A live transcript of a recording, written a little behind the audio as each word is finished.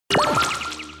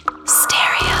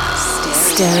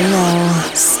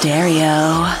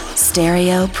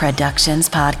Stereo Productions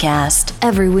Podcast.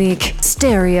 Every week,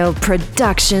 Stereo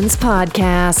Productions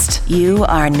Podcast. You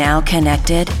are now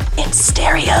connected in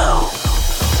stereo.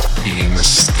 In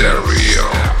stereo.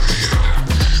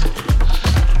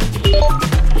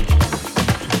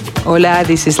 Hola,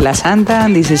 this is La Santa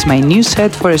and this is my new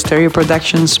set for Stereo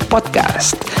Productions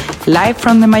Podcast. Live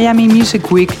from the Miami Music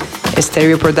Week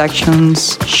Stereo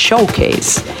Productions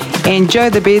Showcase. Enjoy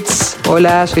the beats.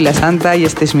 Hola, soy La Santa y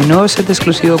este es mi nuevo set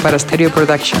exclusivo para Stereo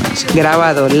Productions,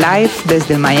 grabado live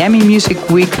desde el Miami Music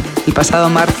Week el pasado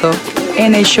marzo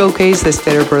en el Showcase de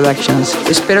Stereo Productions.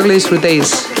 Espero que lo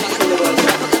disfrutéis.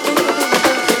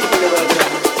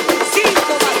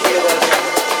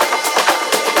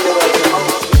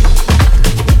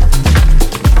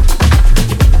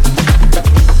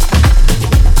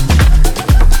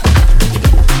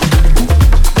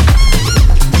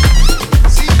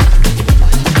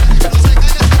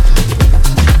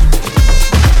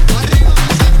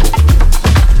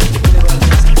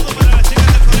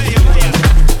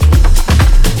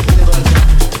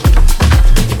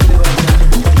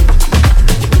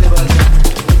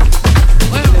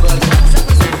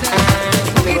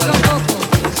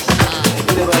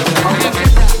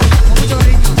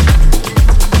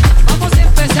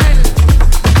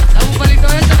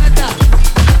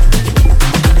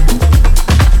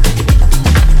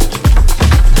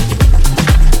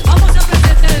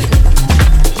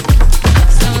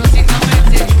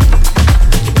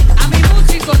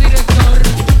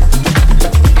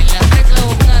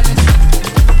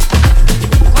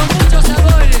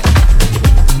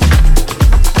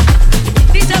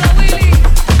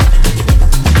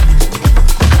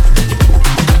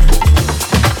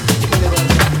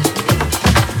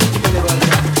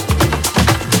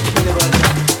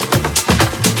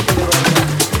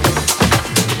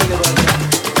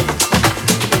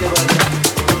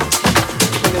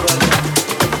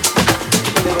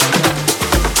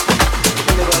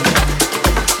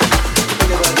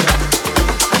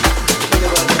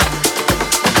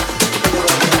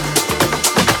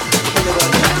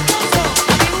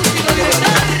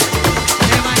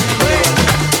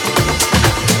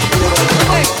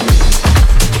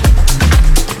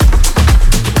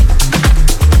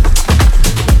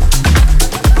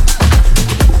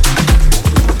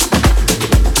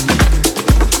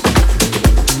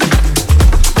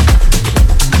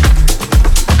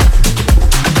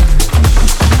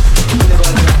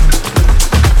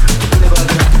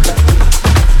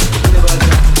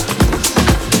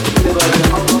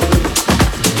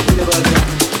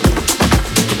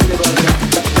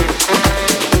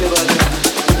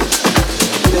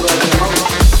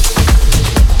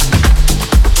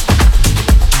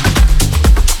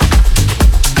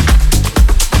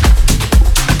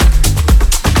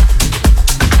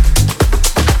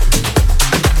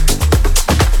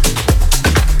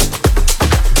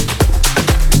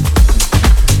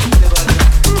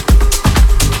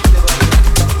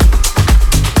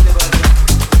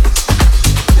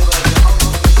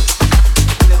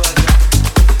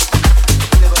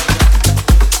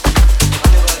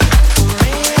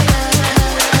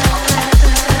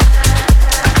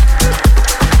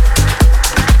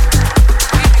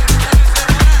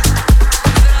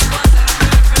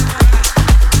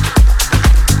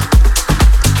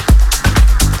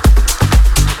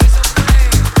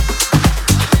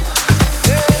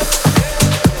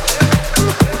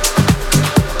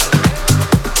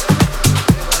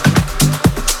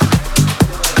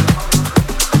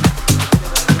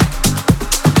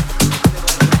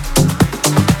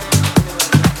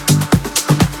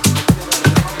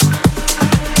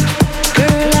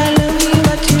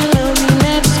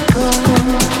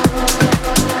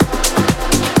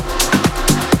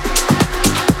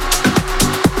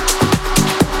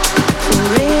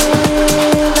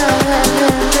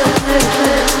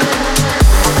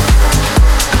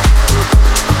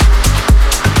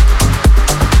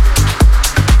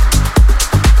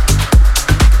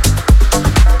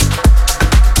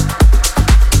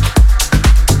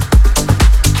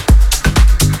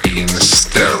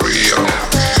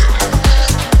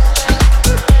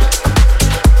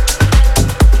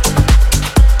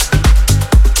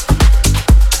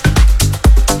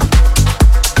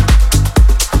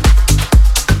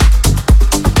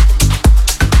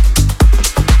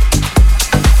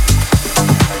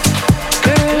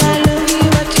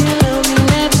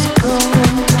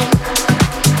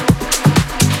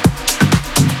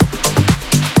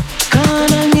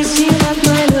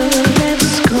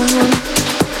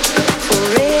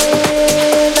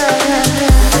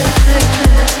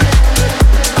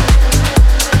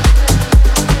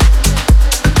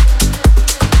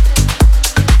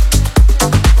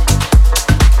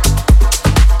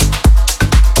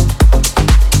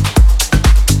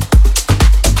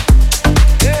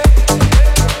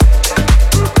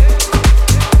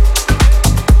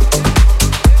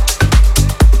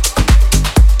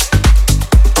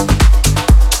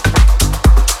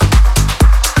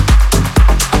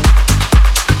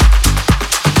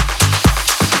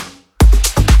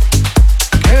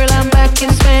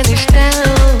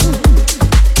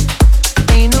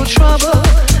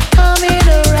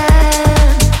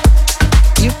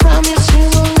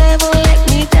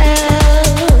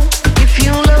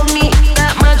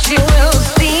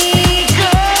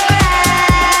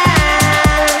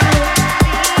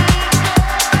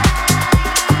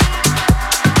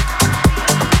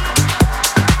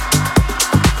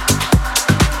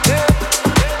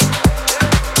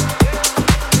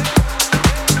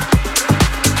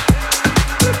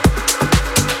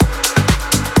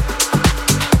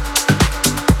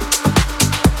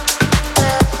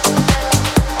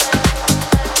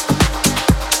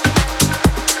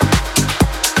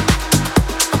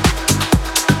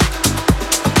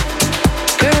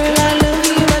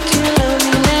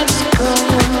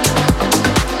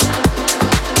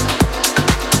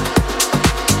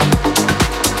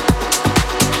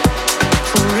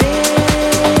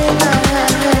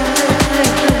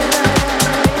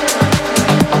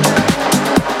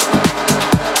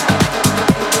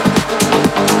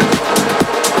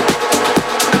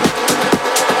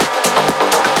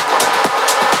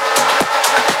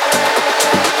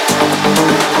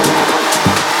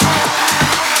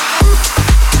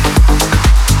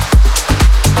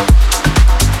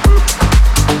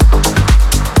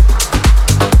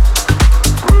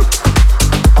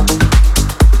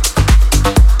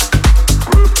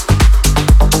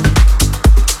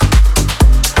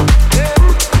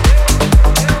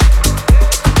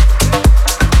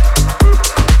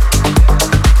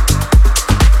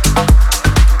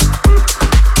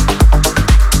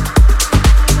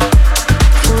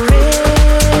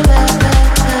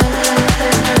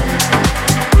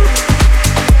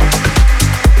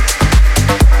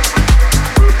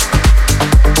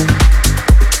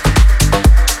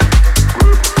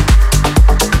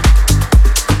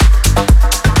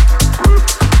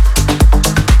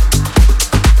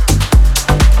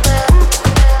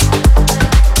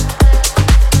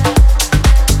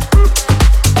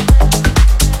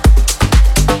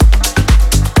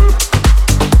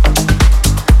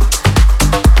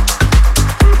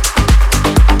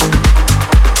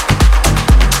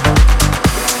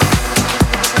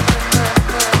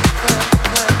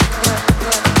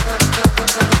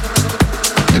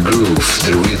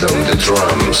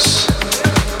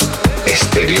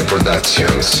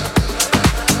 Productions.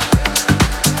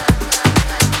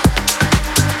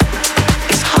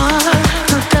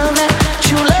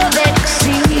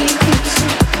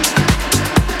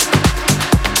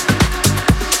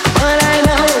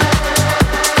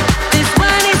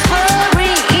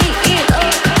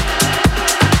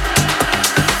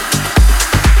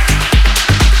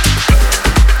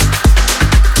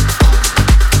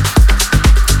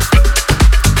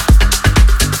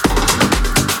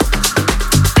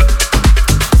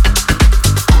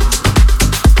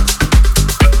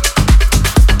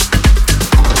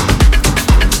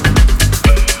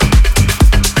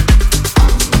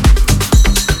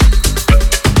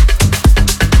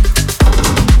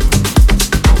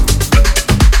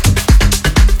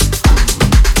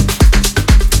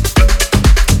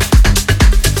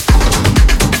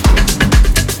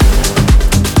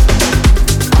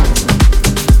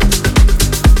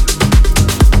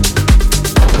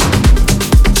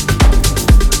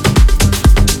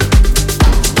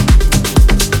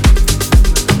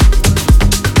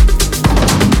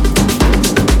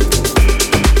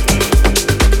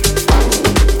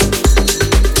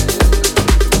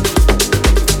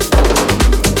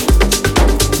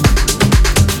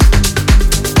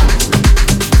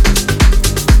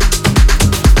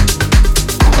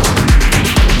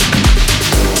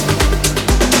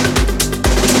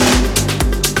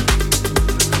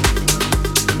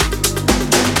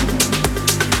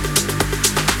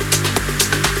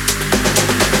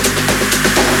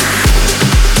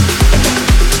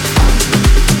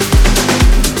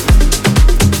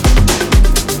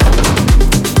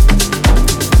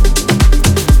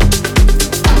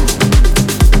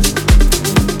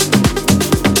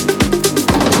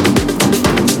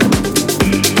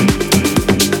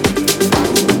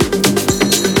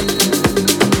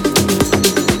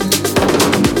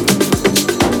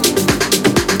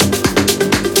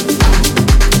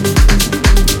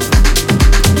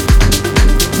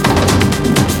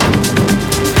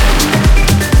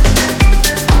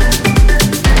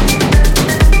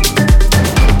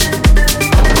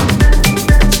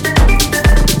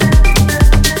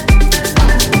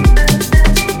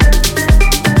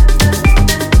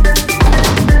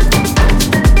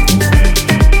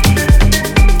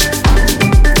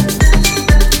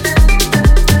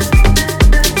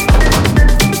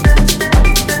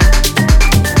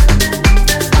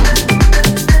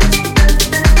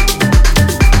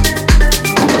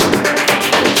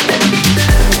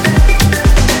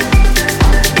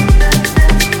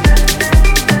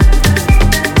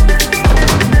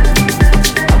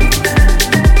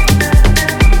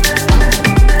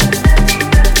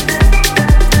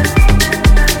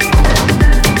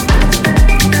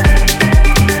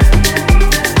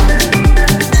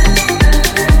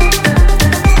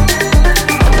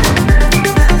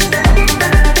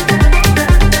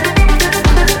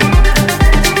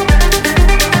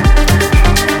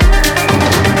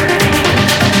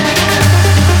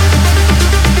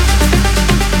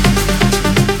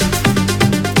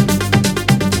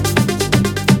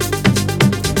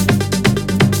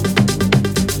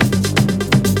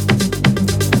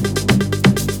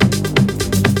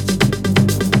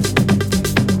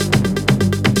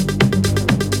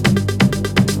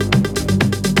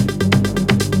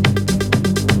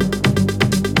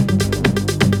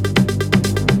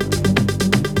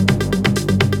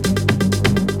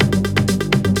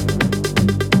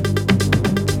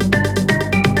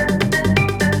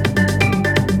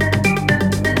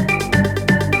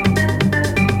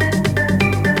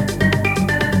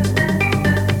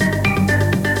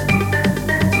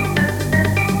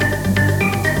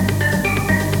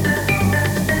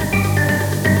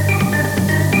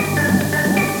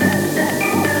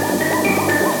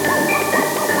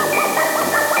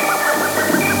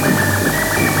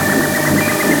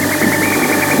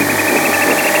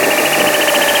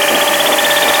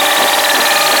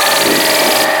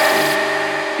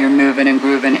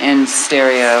 in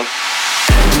stereo.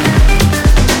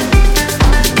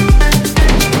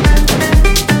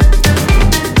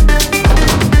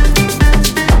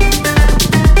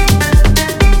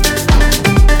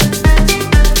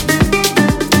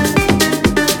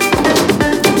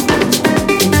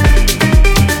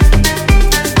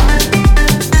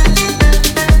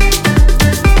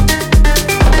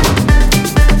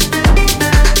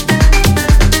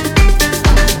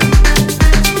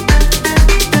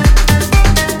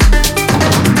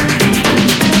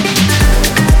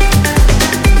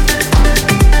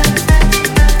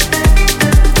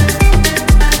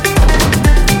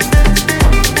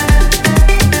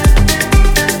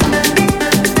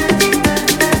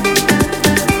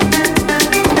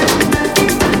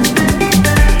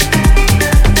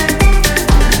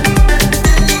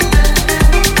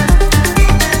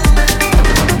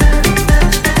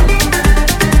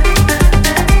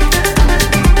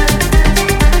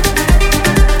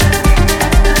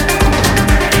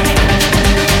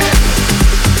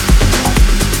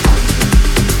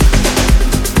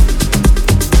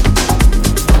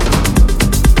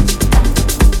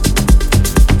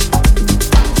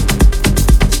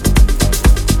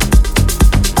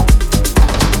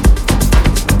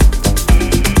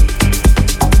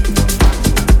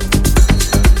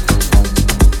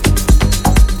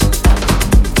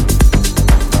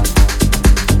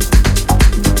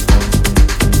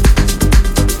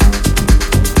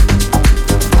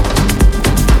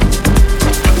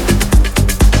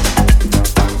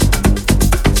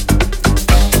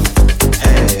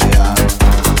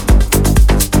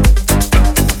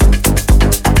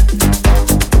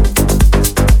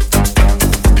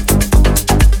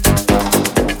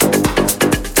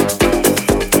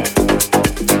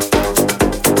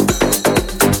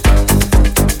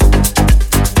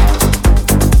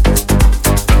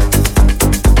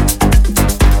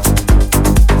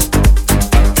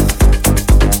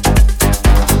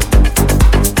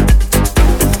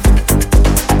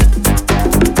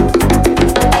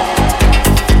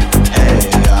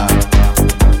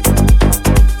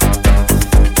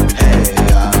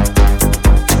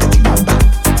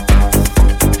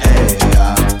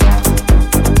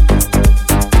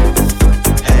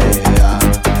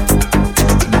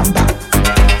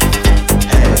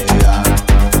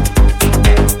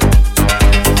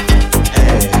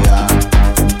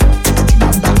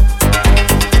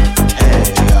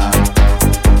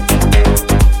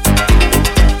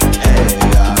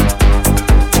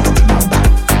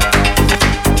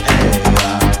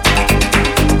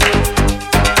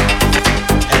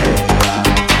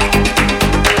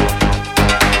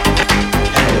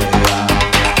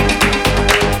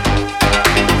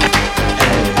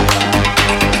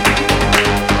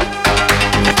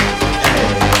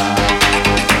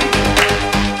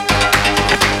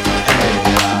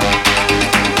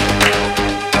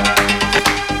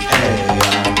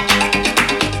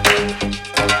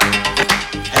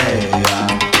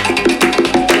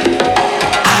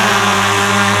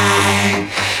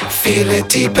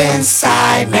 Deep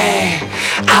inside me,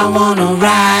 I wanna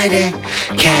ride it,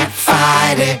 can't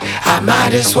fight it. I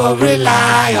might as well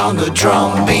rely on the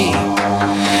drum beat.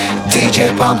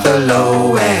 DJ bump the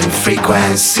low end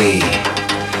frequency,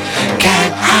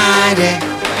 can't hide it,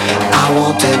 I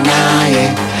won't deny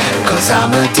it. Cause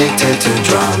I'm addicted to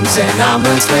drums and I'm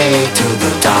a slave to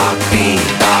the dark beat,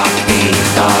 dark beat,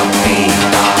 dark beat,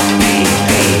 dark beat,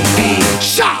 beat, beat.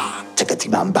 Sha!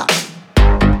 Chicka-ti-bamba.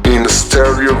 In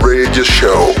Stereo Radio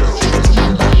Show.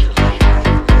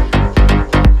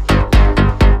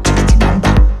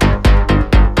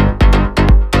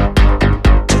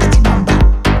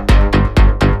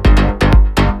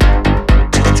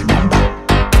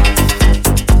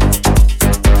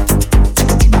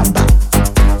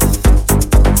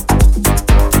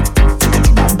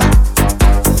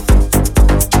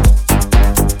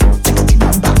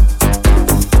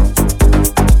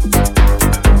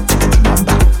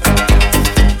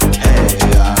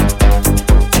 Hey,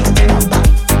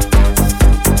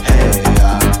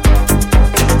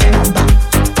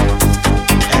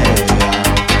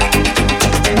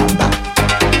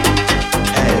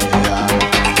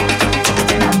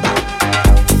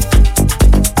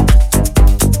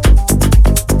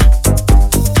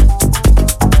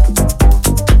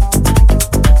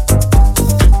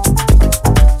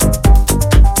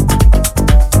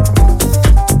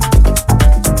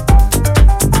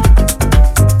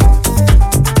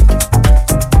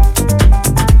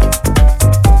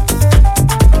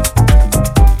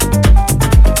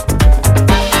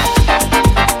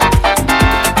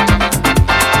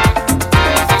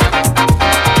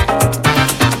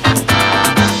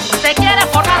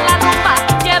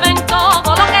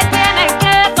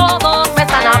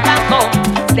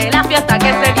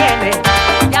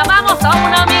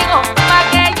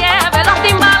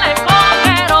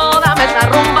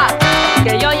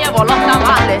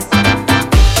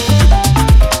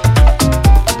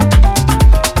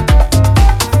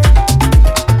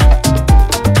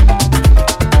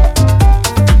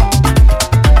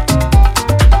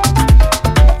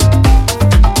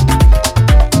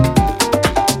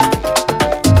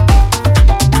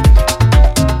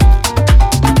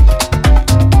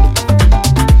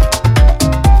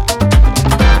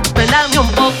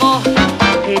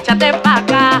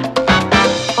 música,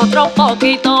 otro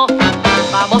poquito,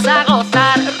 vamos a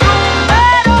gozar.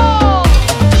 ¡Rumbero!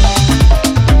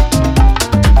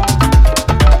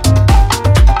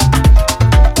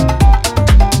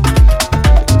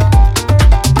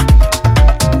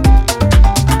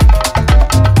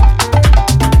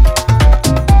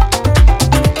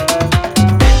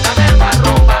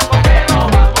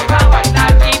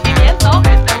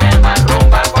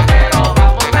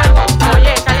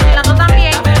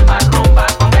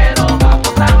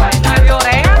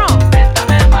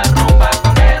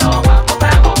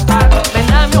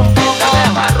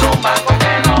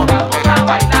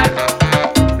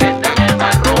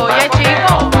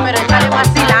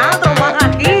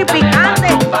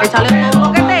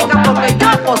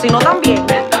 Sino también.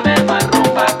 Véndame más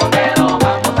rumba, conero,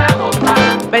 vamos a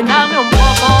gozar. Véndame un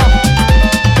poco.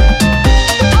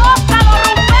 ¡Gózalo,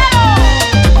 rumbero!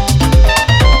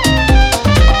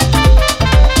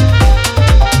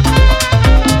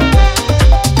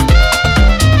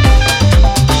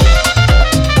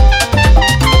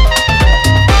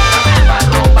 Véndame más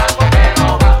rumba, conero,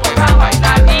 vamos a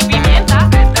bailar. Y pimienta.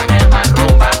 Véndame más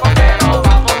rumba, conero,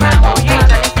 vamos a gozar. Oye,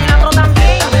 échale cilantro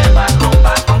también. Véndame más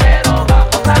rumba, conero,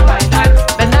 vamos a bailar.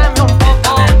 Véndame un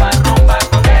poco. Véndame más rumba,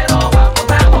 conero, vamos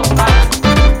a gozar.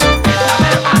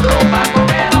 Véndame más rumba,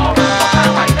 conero, vamos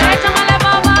a bailar. Échamele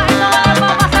papa,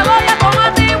 cebolla,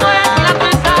 tomate y buen cilantro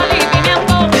y sal y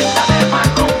pimiento. Véndame más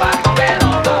rumba, conero,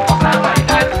 vamos a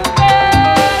bailar.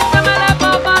 Échamele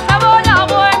papa, cebolla,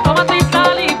 buen tomate y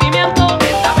sal y pimiento.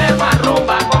 Véndame más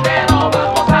rumba, conero,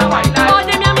 vamos a bailar.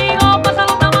 Oye, mi amigo, pasa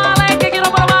los tamales que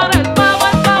quiero probar el pavo,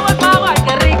 ay,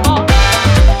 qué rico.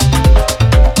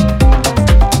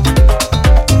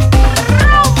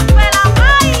 ¡Rompe la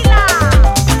baila!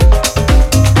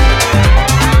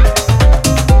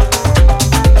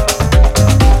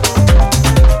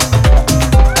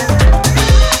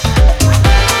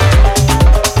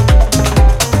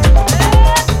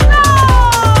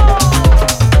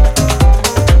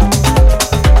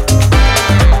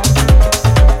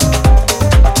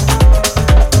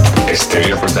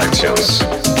 Stereo Productions.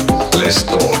 Let's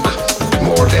talk.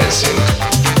 More dancing.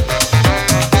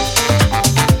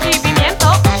 Y pimiento.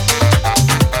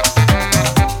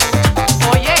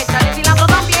 Oye, échale cilantro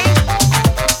también.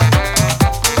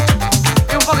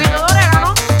 Y un poquito de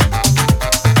orégano.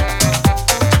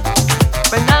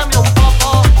 Véndame un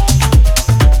poco.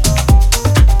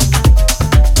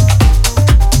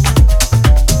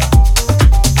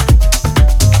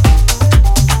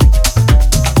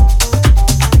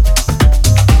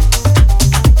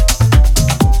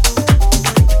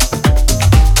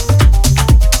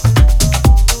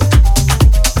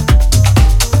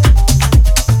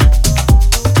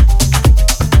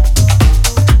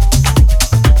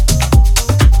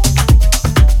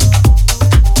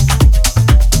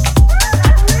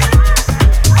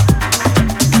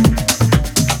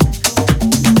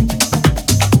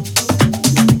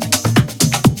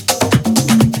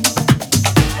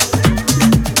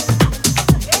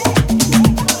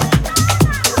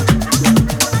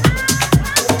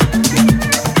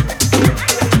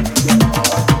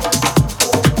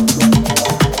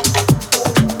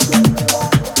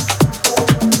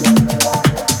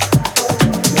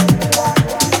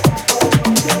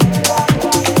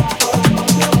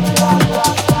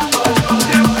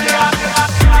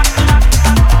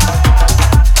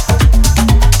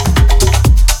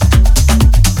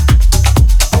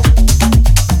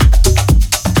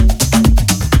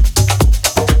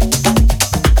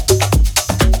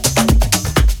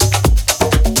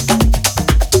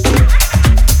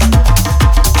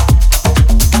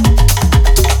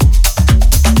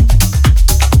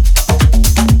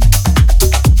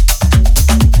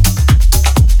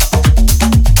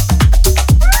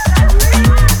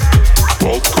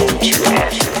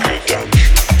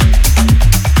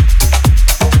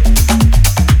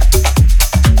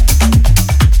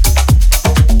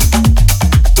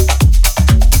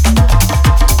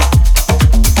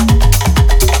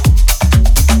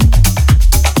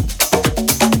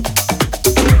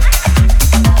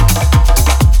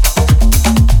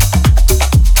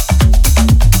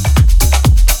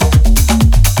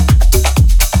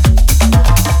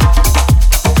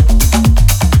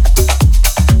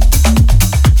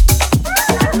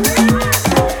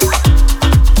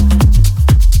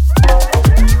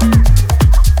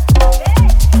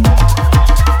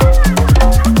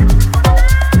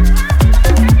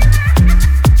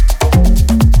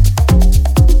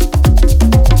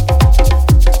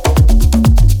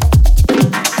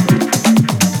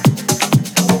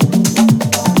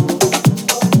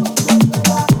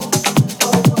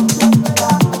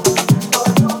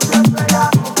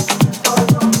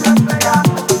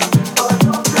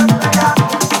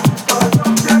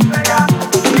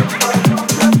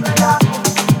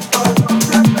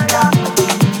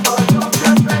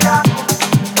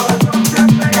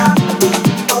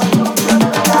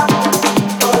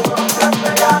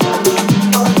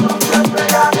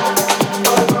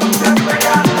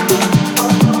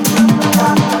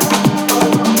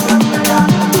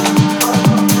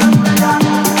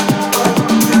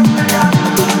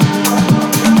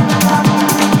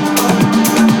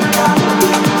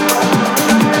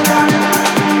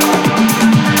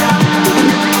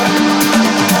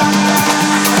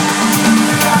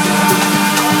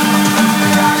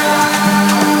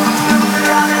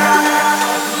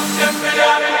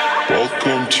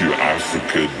 to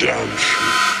Africa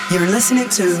Dance. You're listening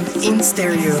to In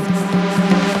Stereo.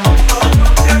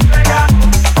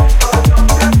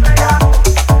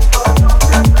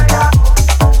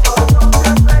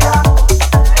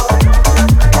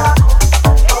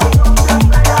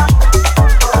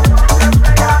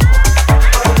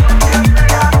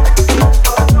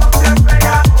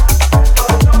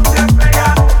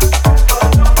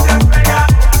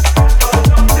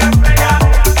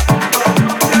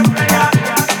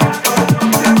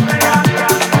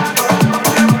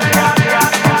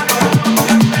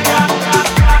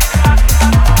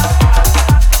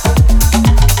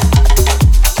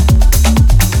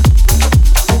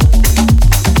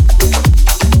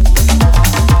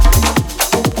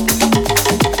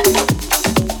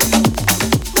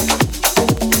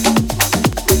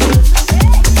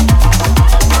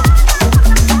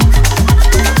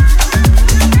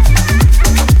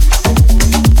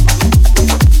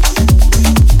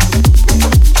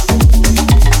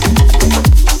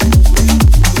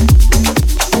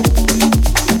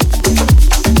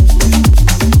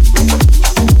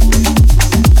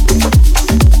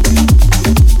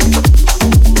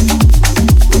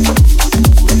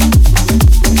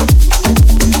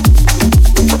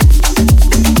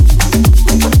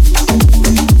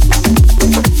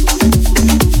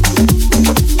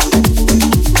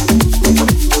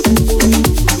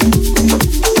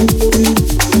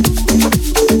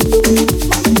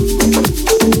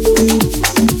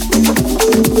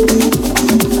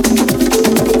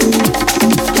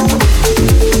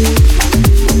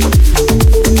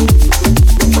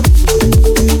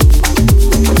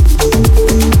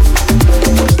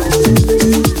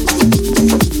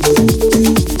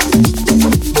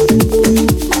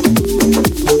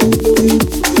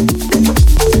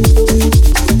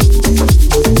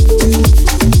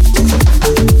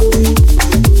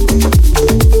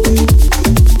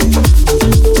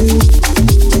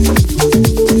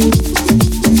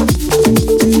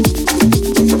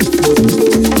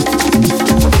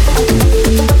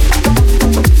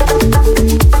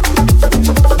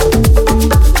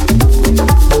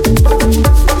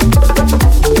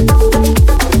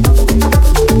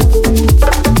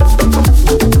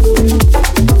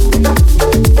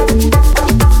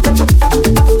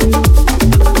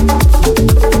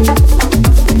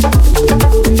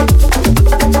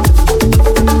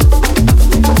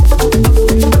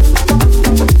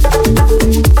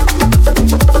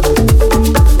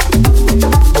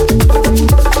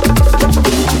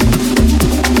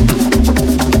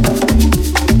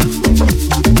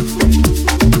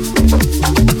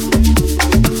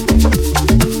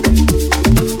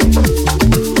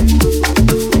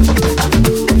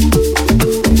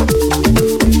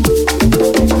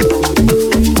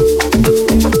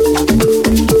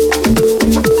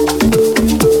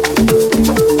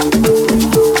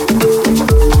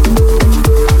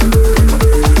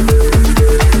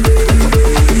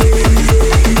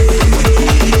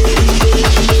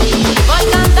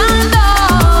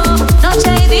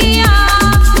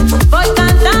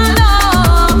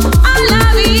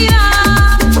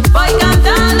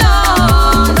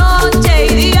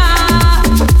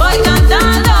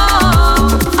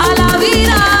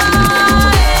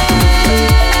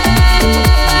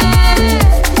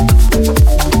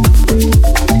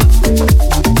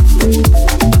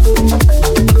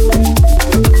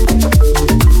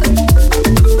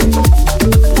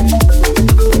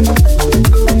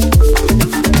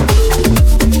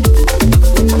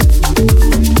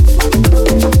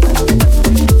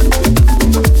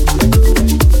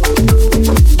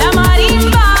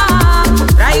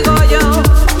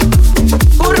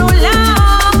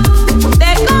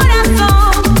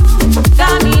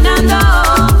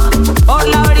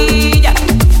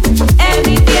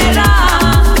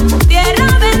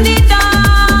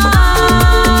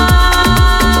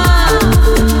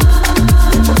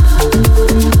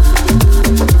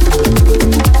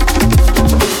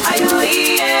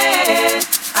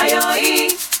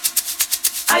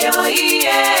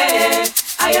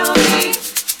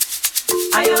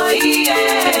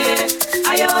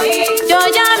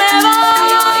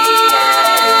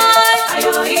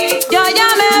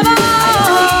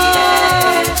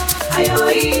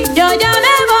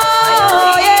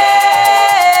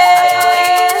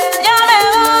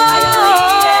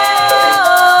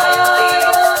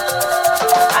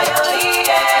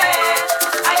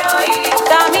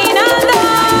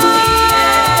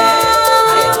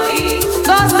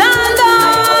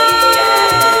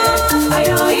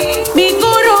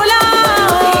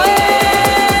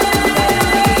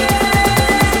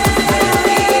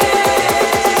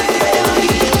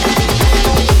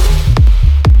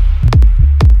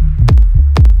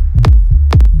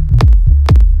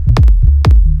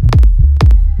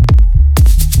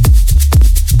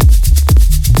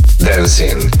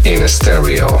 dancing in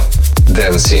stereo,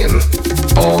 dancing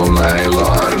all night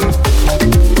long.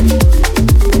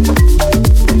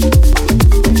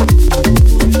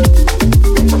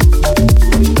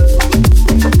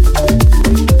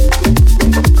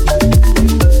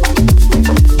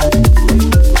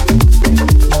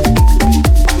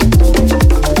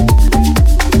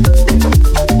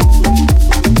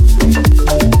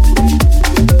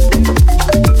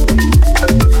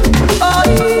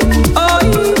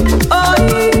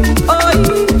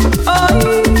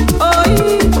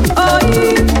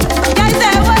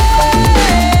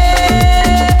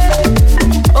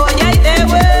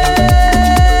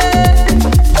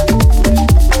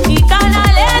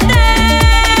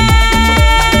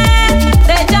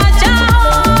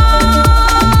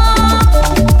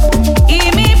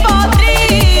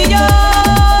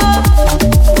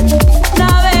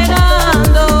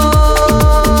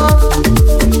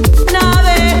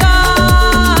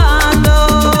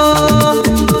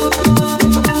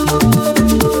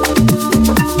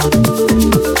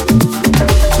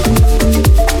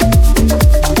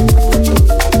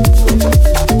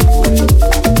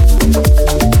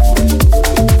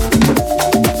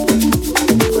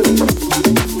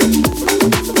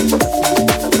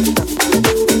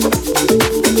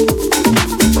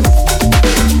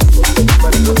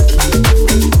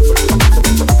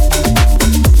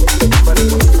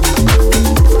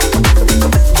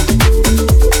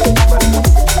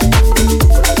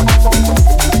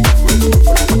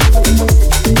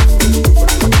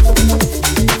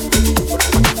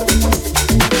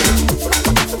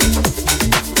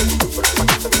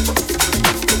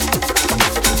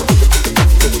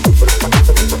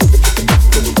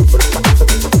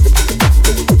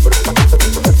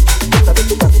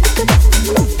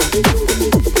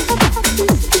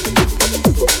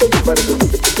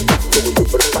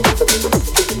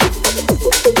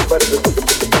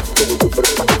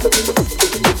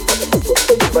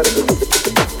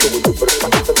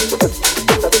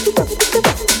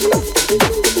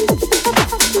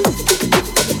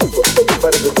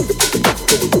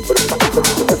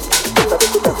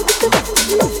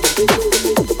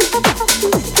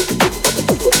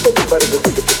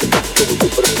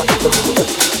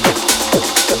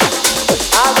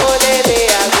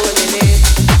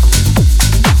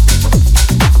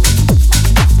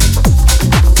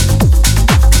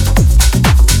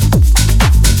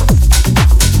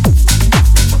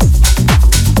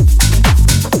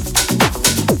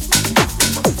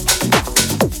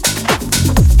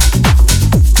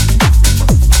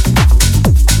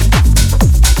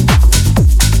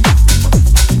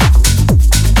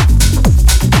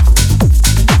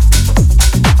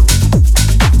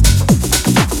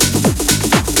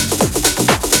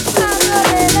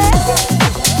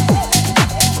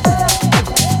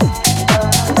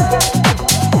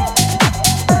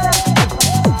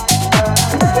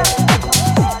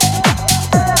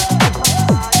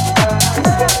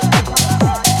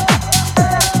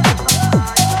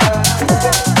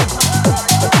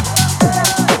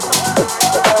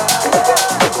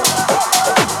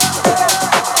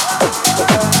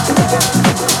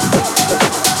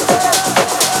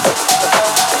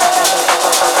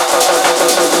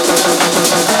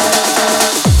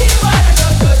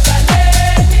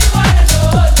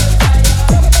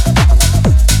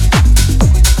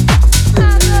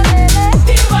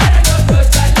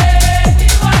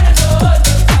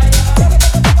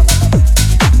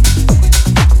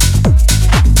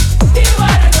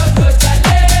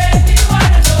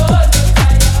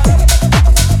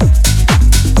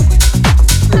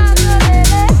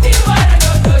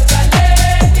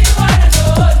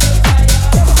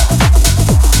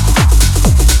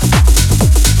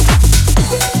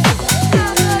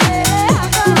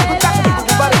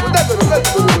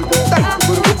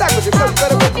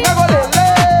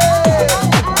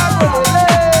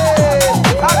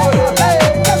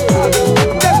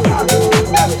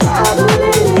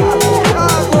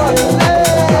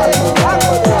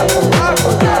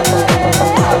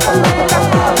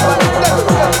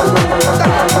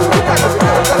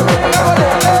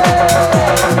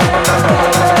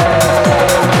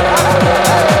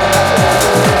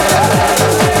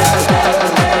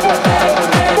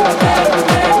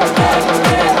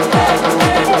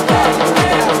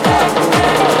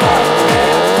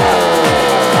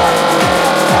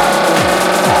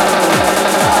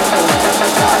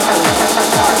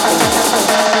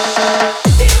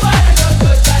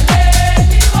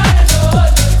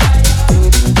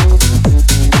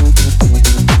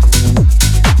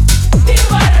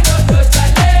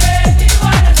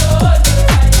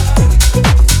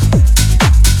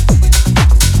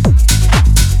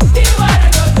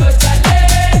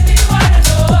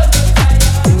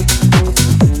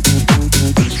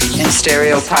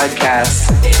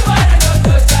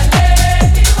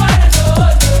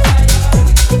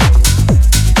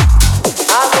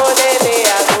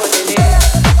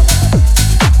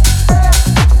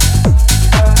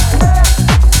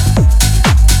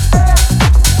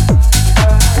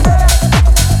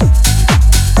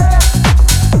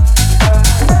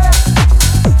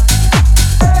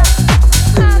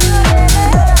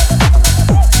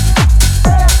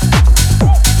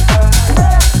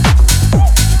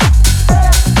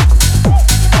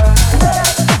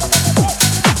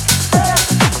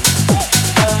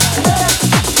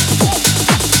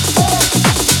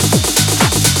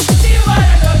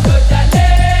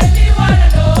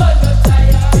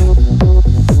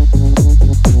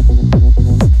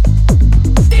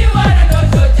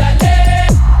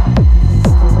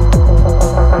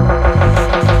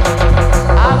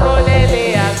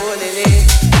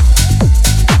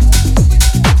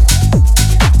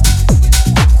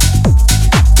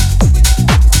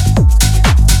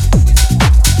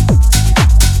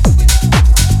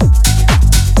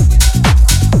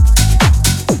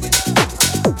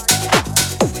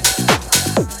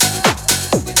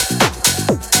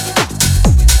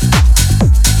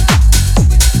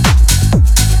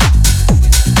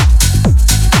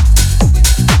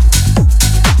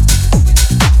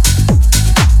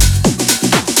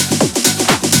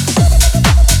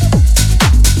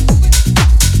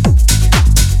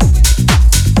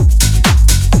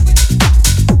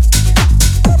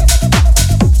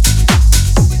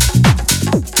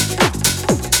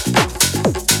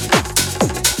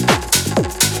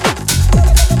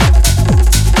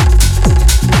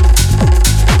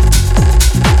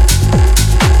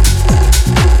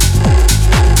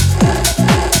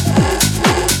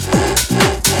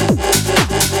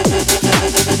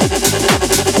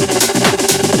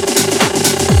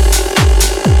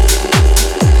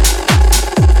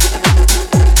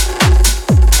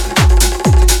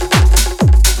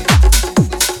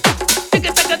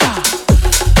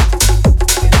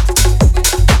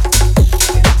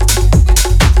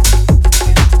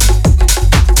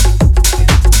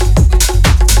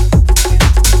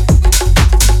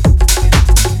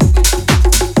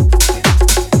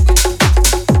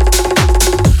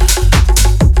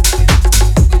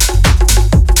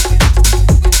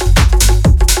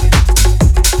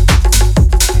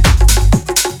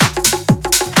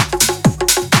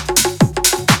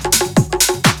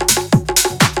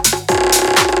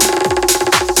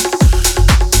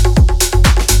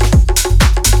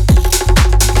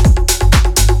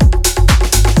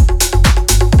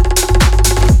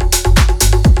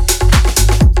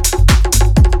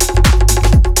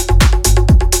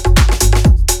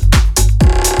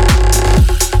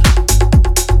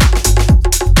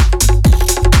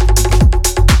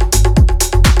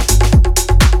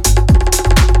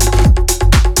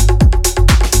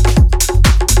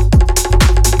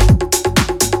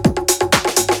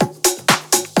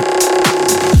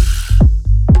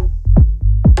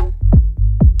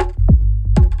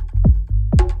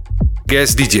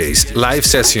 Guest DJs, live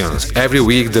sessions, every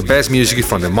week the best music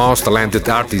from the most talented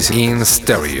artists in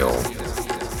stereo.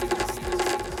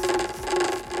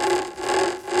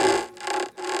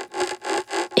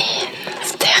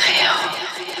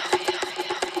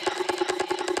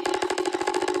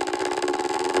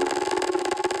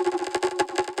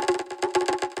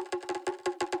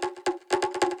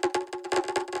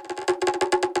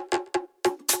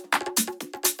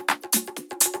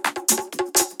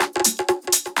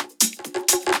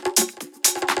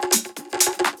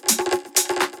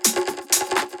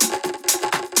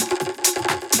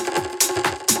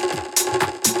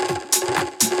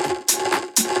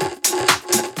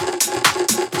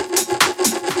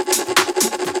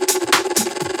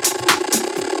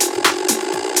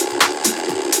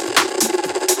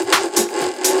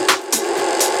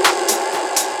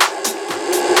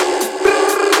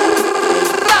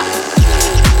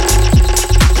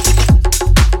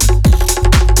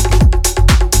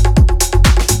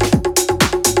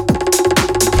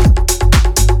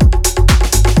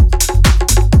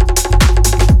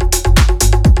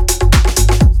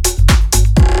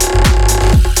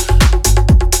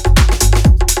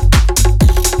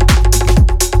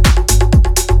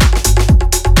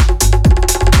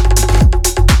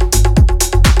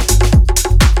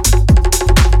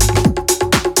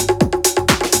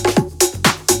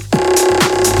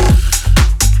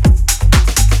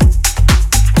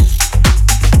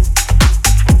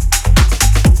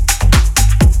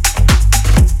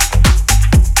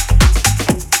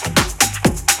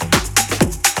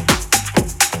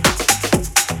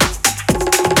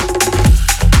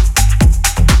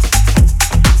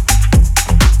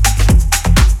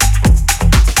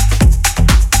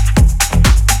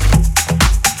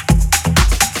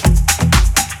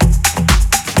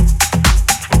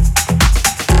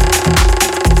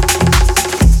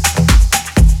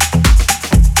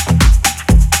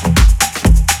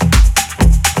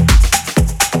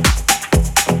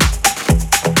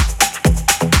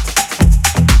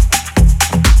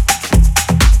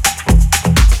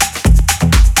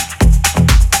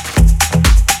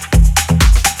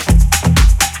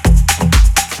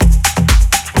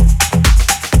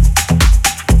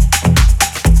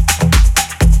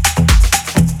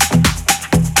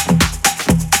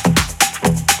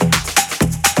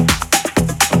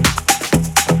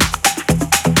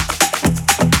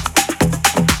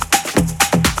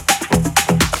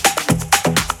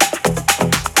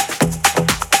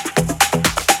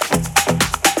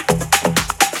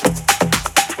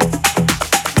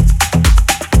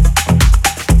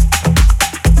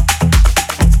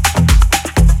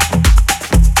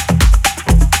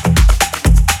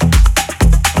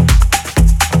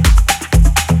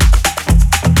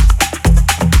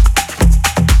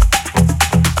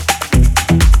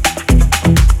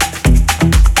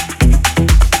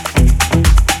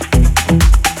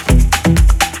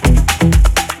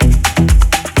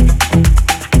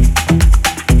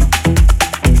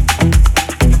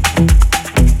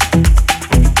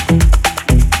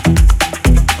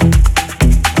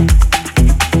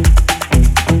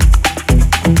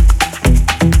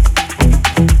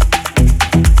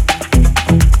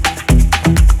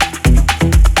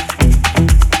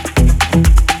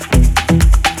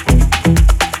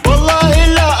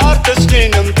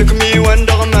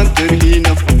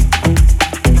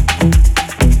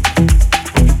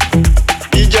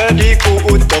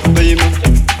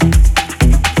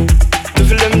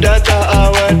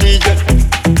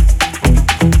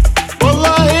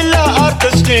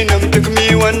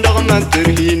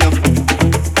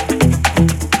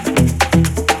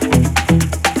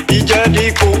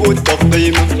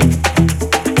 قيمة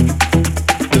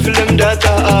تفلم داتا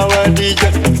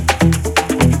أواديجة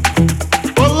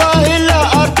والله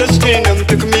لا أرتسكينم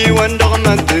تكمي واندغ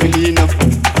من ترهينم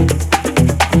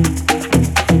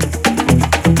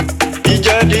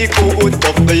إيجاديك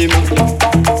وتقيمة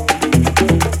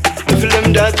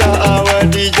تفلم داتا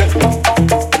أواديجة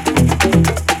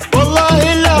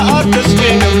والله لا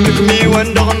أرتسكينم تكمي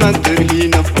واندغ من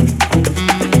ترهينم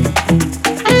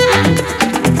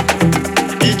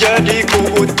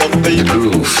The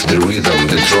groove, the rhythm,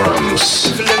 the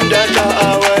drums.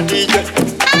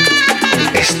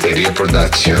 Stereo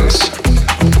Productions.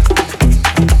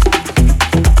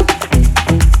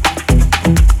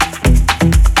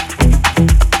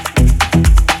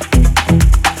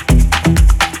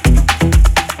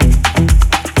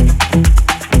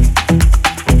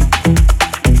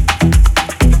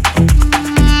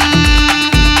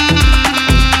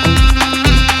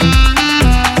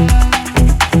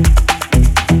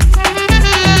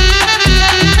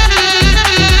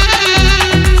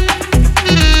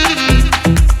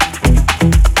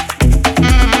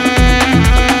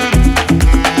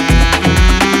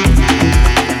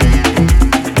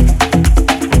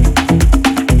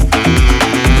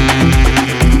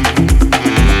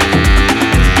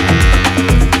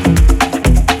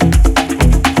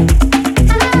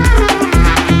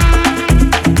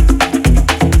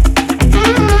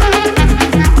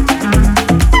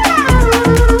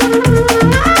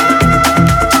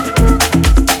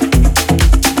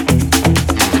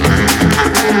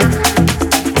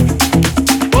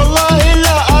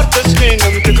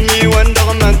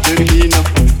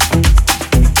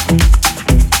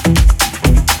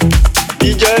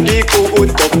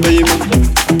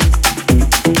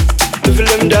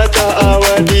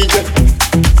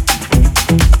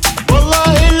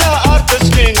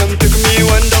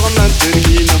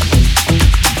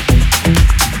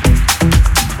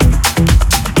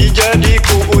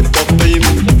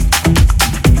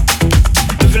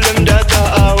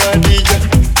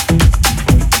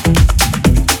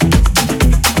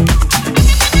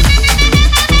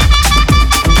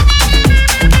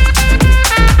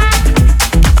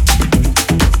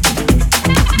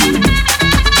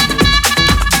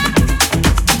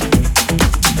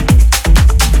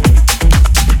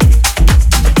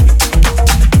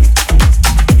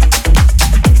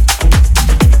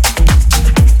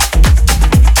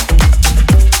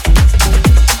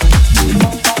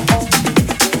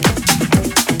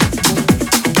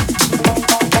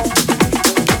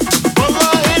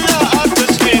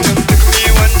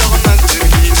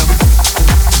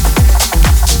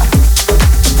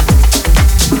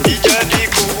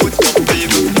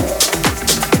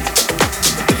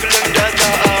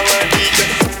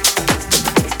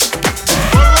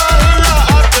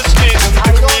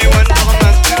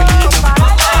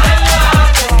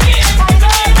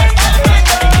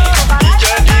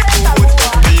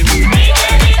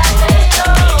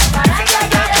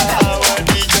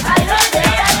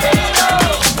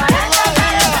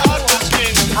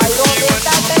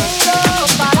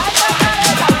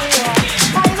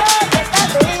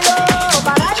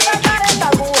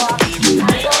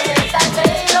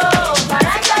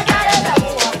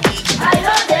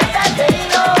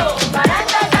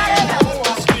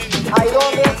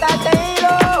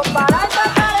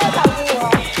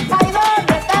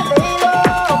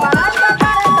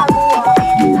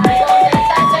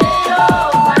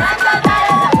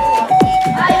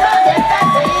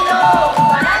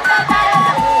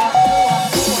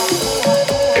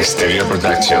 Stereo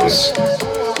Productions.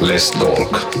 Less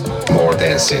talk, more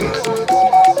dancing.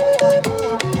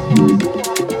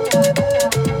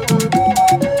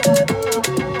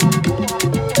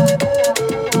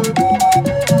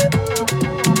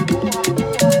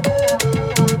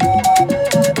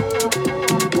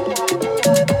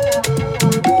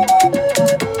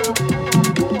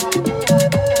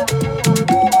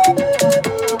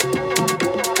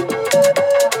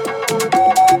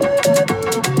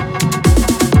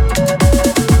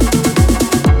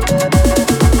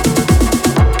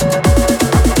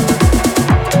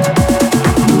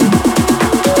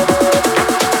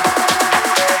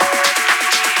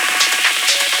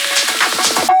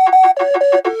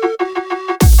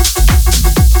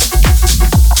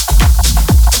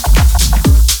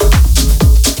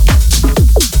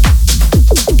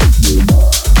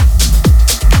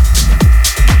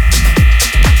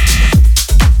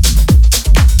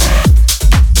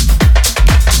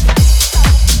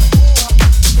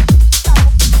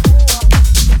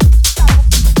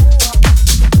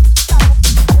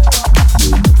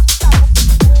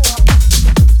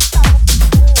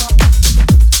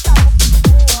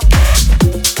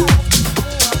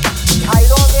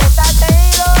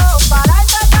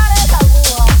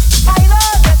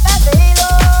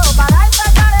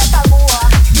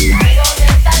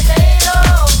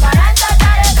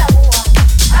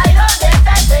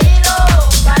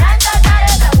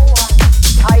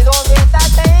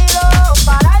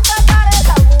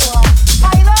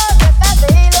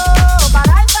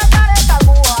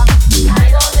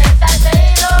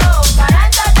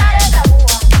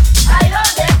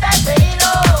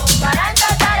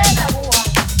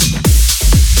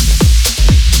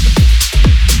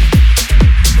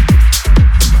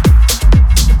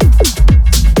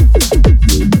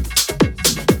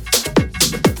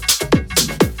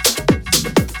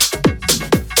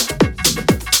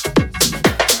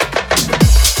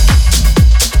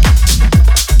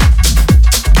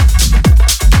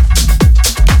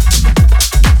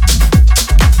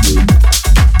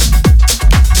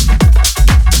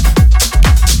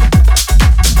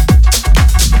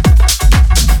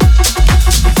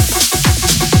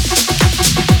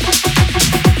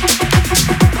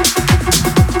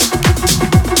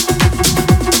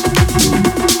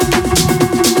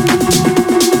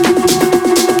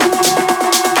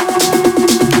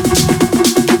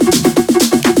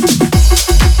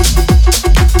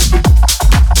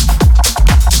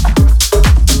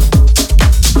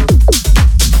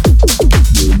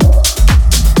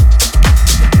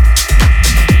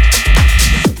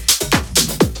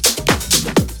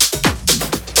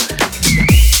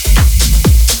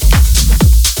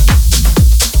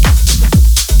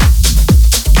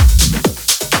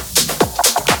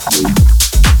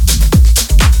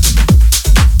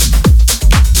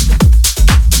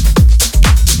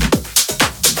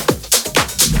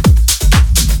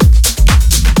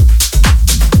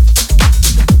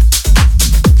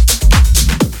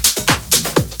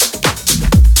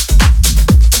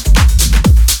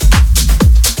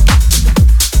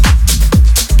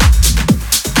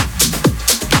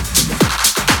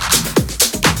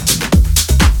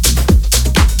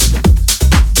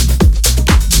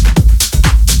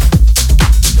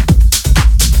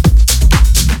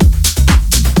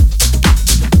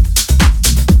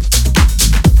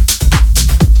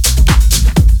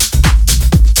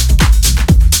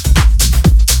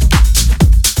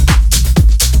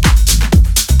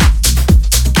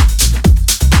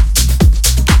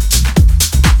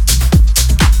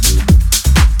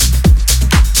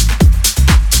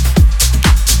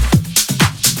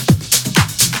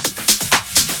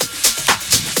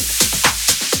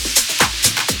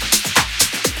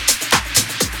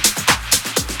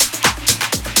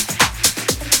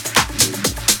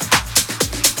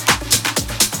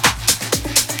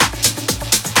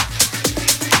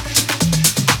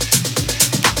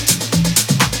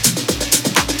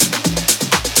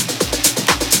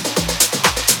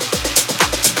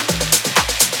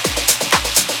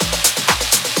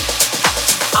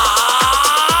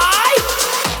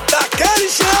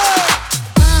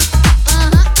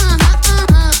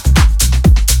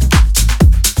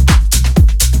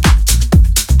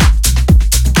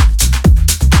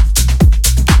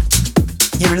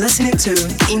 listening to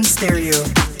In Stereo.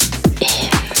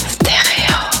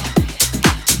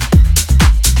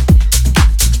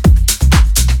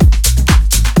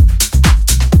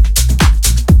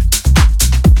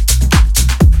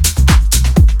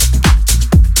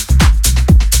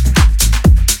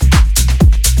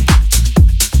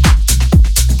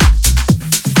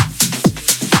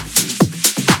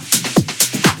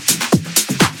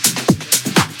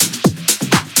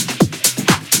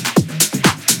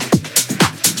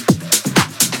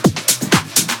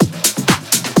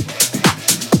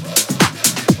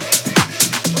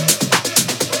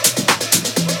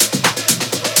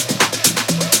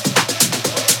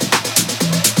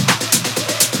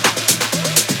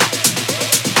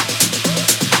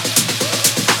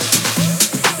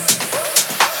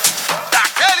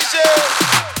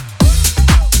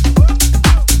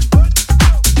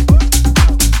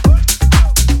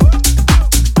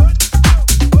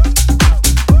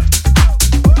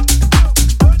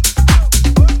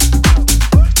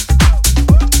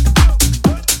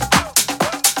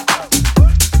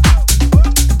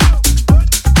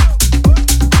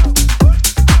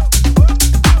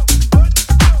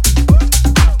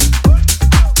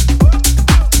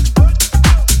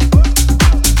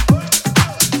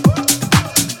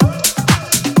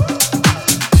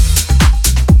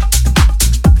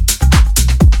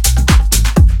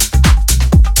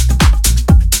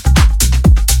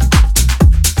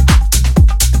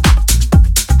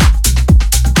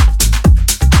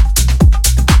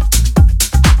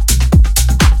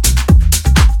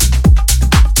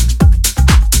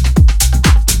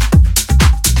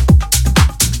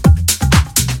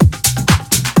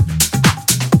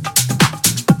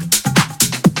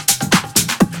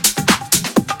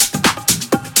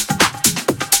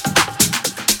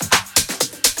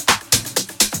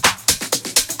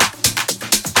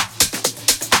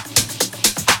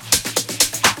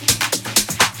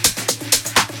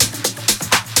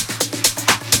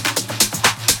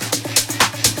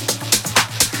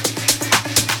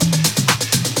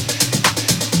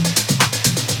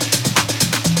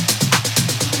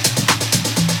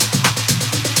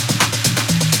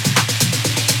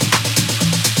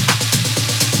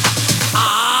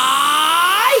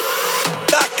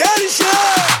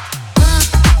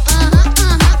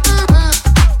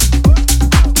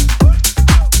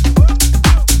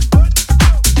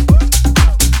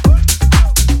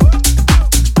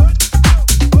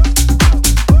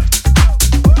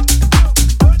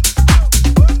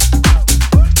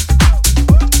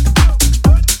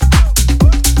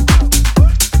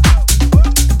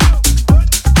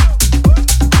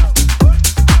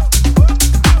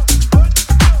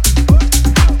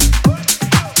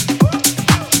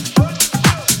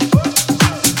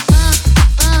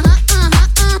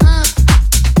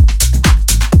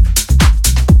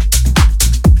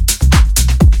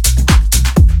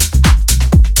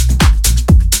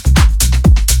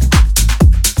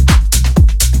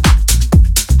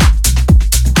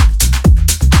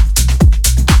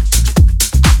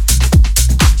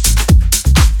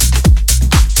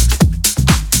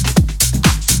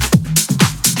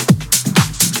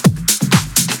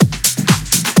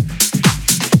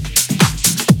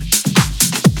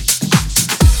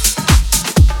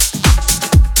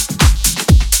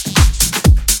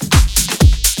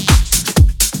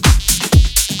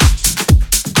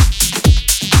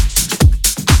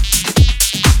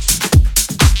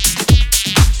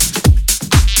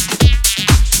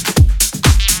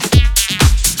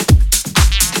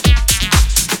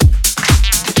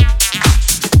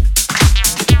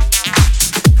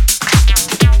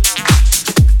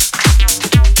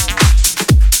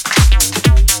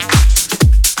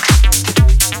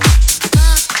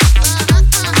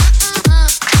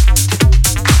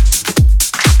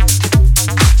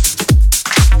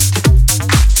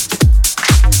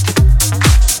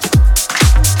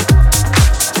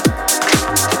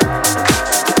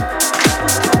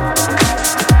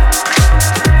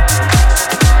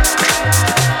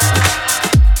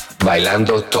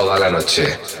 Bailando toda la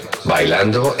noche.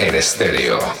 Bailando en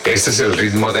estéreo. Este es el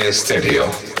ritmo de estéreo.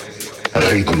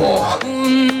 Ritmo.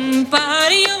 Un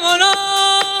pajarillo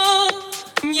voló,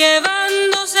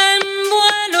 llevándose en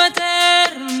vuelo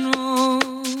eterno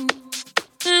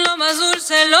lo más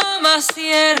dulce, lo más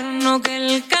tierno que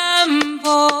el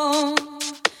campo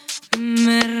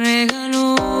me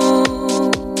regaló.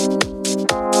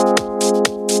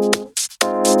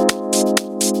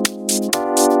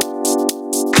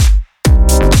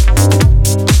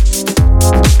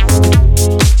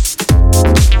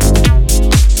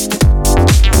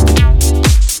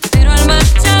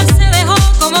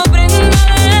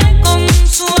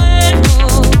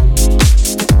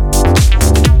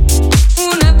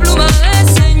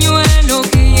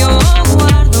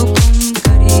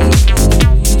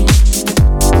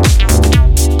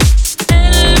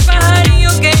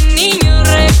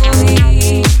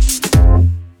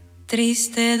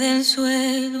 triste del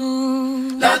suelo.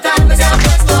 La tarde se ha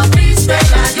puesto triste,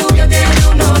 la lluvia tiene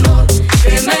un olor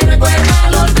que me recuerda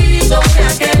al olvido de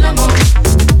aquel amor.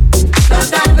 La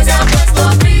tarde se ha puesto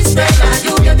triste, la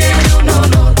lluvia tiene un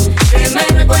olor que me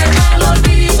recuerda al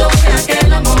olvido de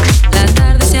aquel amor. La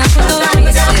tarde se ha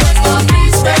puesto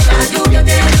triste, la lluvia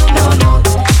tiene un olor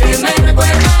que me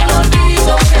recuerda al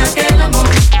olvido de aquel amor.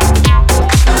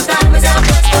 La tarde se ha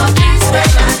puesto triste,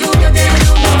 la lluvia tiene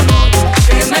un olor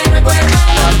que me recuerda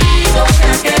al olvido de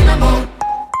aquel amor.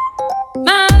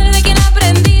 Madre, ¿de quién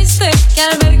aprendiste que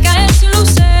al ver caerse un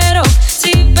lucero,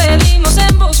 si pedimos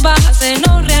en voz baja se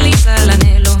nos realiza el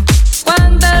anhelo?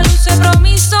 Cuántas luces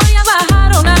promiso ya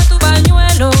bajaron a tu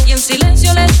pañuelo y en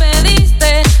silencio les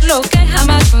pediste lo que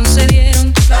jamás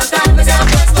concedieron. La tarde se ha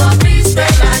puesto triste,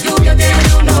 la lluvia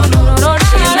tiene un olor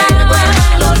que me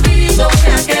recuerda al olvido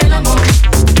de aquel amor.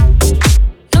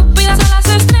 No pidas a las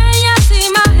estrellas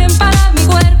imagen para mi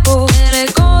cuerpo, el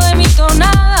eco de mi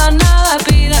tonada, nada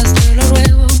pidas, te lo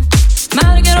ruego.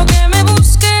 Madre, quiero que me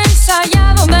busques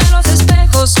allá donde los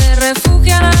espejos se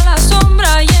refugian a la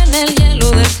sombra y en el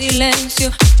hielo del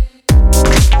silencio.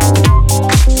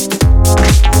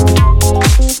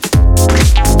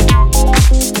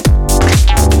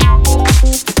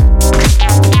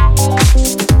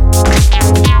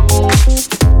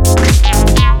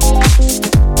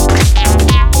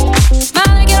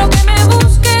 Madre, quiero que me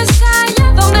busques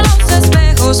allá donde los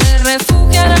espejos se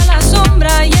refugian a la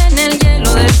sombra y en el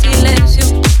hielo del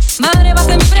silencio. Madre,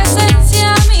 baja mi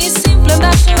presencia, mi simple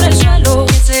andar sobre el suelo,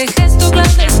 ese gesto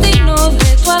clandestino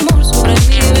de tu amor sobre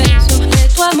mi beso, de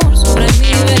tu amor sobre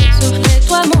mi beso, de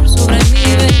tu amor sobre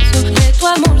mi beso, de tu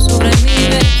amor sobre mi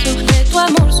beso, de tu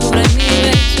amor sobre mi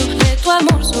beso, de tu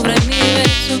amor sobre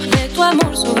mi beso, de tu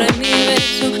amor sobre mi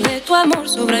beso, de tu amor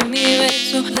sobre mi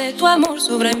beso, de tu amor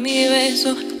sobre mi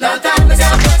beso. La tarde se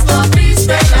ha puesto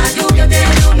triste, la lluvia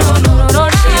tiene un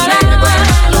olor que me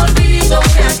recuerda al olvido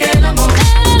de aquel amor.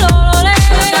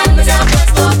 La tarde se ha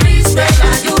puesto triste,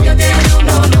 la lluvia tiene un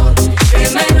olor que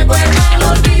me recuerda al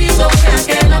olvido de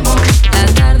aquel amor. La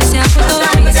tarde se ha puesto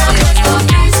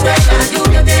triste, la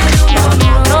lluvia tiene un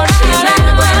olor que me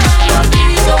recuerda al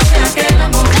olvido de aquel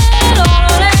amor.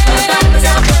 La tarde se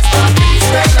ha puesto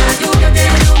triste, la lluvia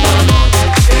tiene un olor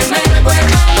que me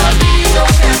recuerda al olvido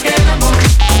de aquel amor.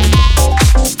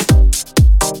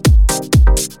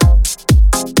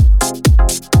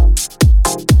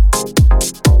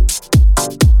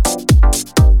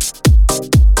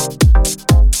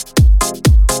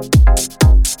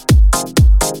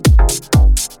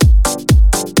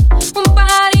 Un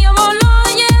pajarillo voló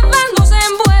llevándose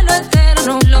en vuelo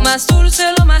eterno lo más dulce,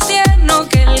 lo más tierno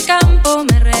que el campo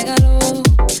me regaló.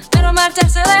 Pero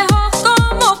marcharse dejó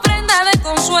como prenda de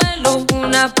consuelo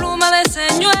una pluma de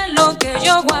señuelo que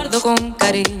yo guardo con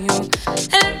cariño.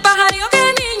 El pajarillo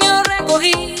que niño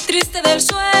recogí triste del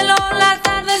suelo, la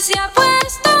tarde se ha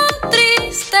puesto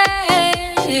triste.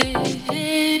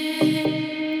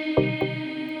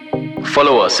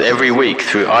 Follow us every week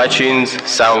through iTunes,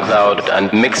 SoundCloud,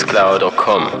 and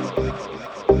Mixcloud.com.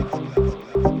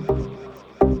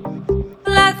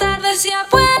 La tarde se ha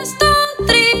puesto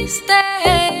triste.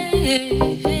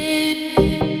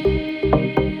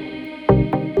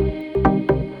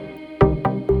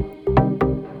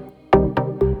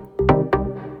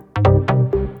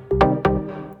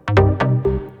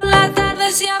 La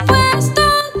tarde se ha puesto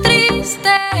triste.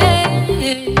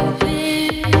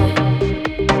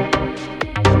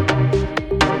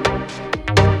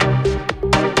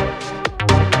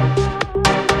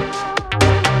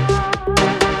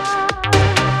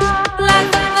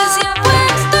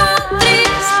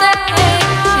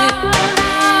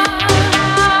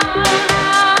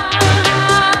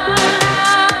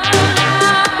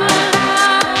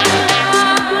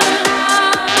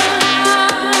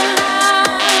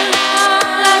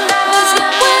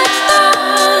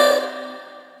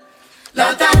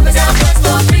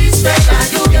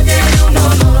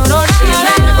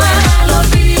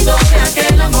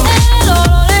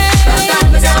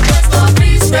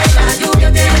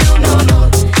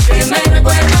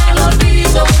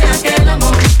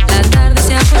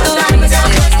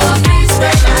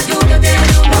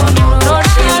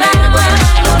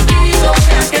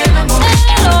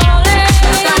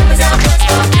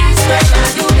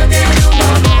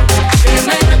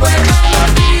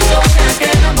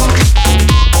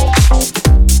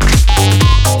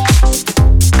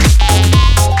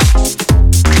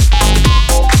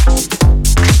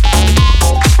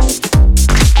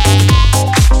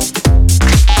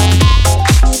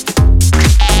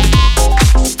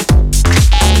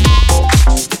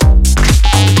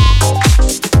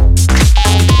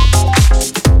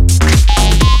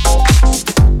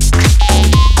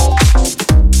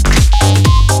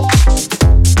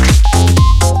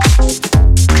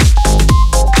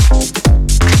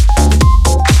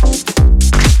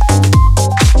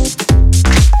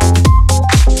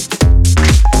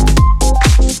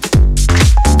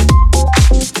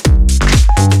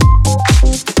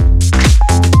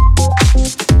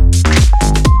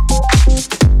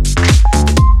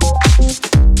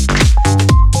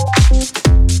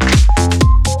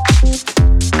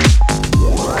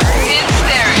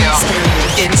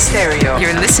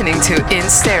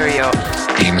 stereo.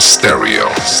 In stereo.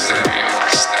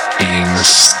 In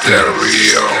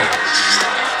stereo.